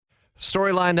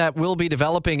Storyline that will be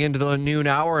developing into the noon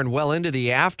hour and well into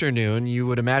the afternoon. You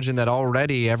would imagine that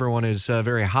already everyone is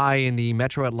very high in the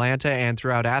metro Atlanta and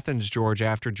throughout Athens, Georgia,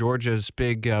 after Georgia's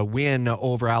big win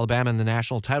over Alabama in the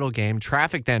national title game.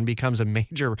 Traffic then becomes a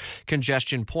major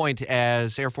congestion point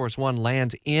as Air Force One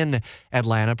lands in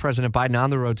Atlanta. President Biden on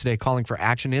the road today calling for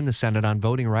action in the Senate on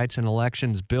voting rights and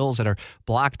elections bills that are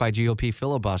blocked by GOP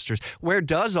filibusters. Where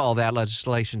does all that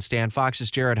legislation stand? Fox's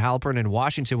Jared Halpern in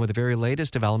Washington with the very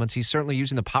latest developments. He's certainly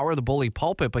using the power of the bully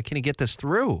pulpit, but can he get this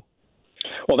through?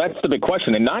 Well, that's the big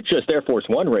question, and not just Air Force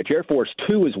One, Rich, Air Force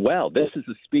Two as well. This is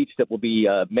a speech that will be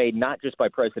made not just by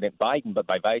President Biden, but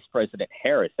by Vice President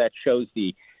Harris. That shows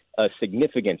the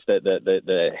significance,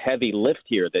 the heavy lift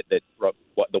here that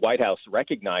the White House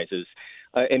recognizes.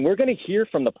 And we're going to hear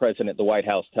from the president, the White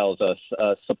House tells us,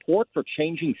 support for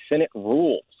changing Senate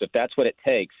rules, if that's what it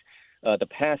takes, to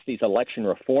pass these election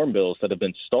reform bills that have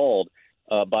been stalled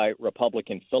by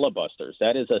Republican filibusters.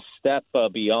 That is a step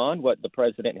beyond what the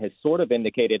president has sort of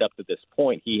indicated up to this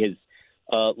point. He has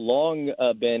long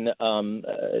been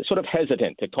sort of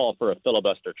hesitant to call for a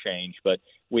filibuster change, but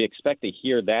we expect to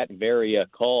hear that very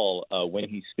call when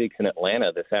he speaks in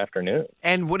Atlanta this afternoon.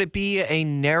 And would it be a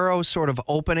narrow sort of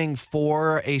opening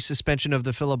for a suspension of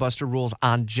the filibuster rules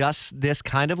on just this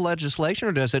kind of legislation,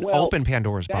 or does it open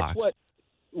Pandora's box?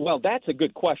 Well, that's a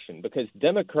good question because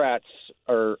Democrats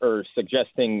are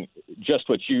suggesting just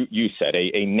what you said,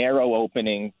 a narrow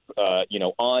opening,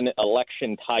 on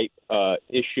election-type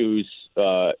issues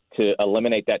to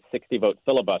eliminate that 60-vote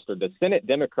filibuster. The Senate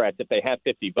Democrats, if they have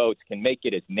 50 votes, can make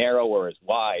it as narrow or as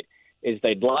wide as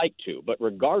they'd like to. But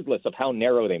regardless of how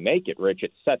narrow they make it, Rich,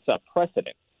 it sets up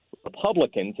precedent.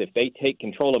 Republicans, if they take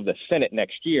control of the Senate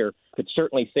next year, could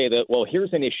certainly say that, well,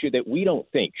 here's an issue that we don't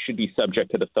think should be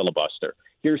subject to the filibuster.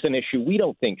 Here's an issue we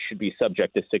don't think should be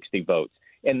subject to 60 votes.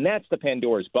 And that's the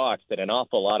Pandora's box that an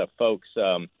awful lot of folks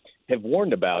have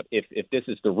warned about if this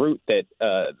is the route that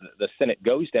the Senate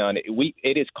goes down.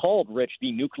 It is called, Rich,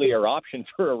 the nuclear option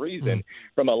for a reason.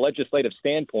 From a legislative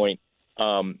standpoint,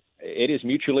 it is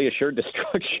mutually assured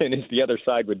destruction as the other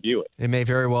side would view it. It may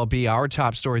very well be our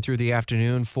top story through the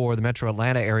afternoon for the metro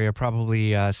Atlanta area,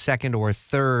 probably second or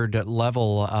third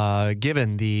level,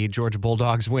 given the Georgia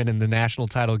Bulldogs win in the national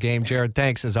title game. Jared,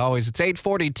 thanks as always. It's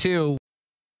 8:42.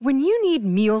 When you need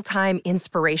mealtime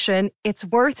inspiration, it's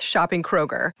worth shopping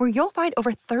Kroger, where you'll find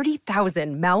over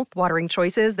 30,000 mouth-watering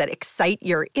choices that excite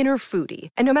your inner foodie.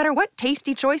 And no matter what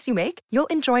tasty choice you make, you'll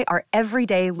enjoy our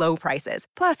everyday low prices,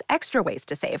 plus extra ways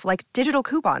to save, like digital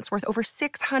coupons worth over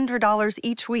 $600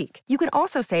 each week. You can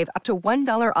also save up to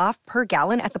 $1 off per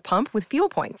gallon at the pump with fuel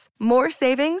points. More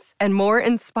savings and more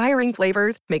inspiring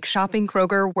flavors make shopping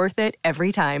Kroger worth it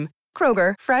every time.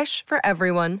 Kroger, fresh for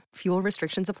everyone. Fuel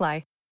restrictions apply.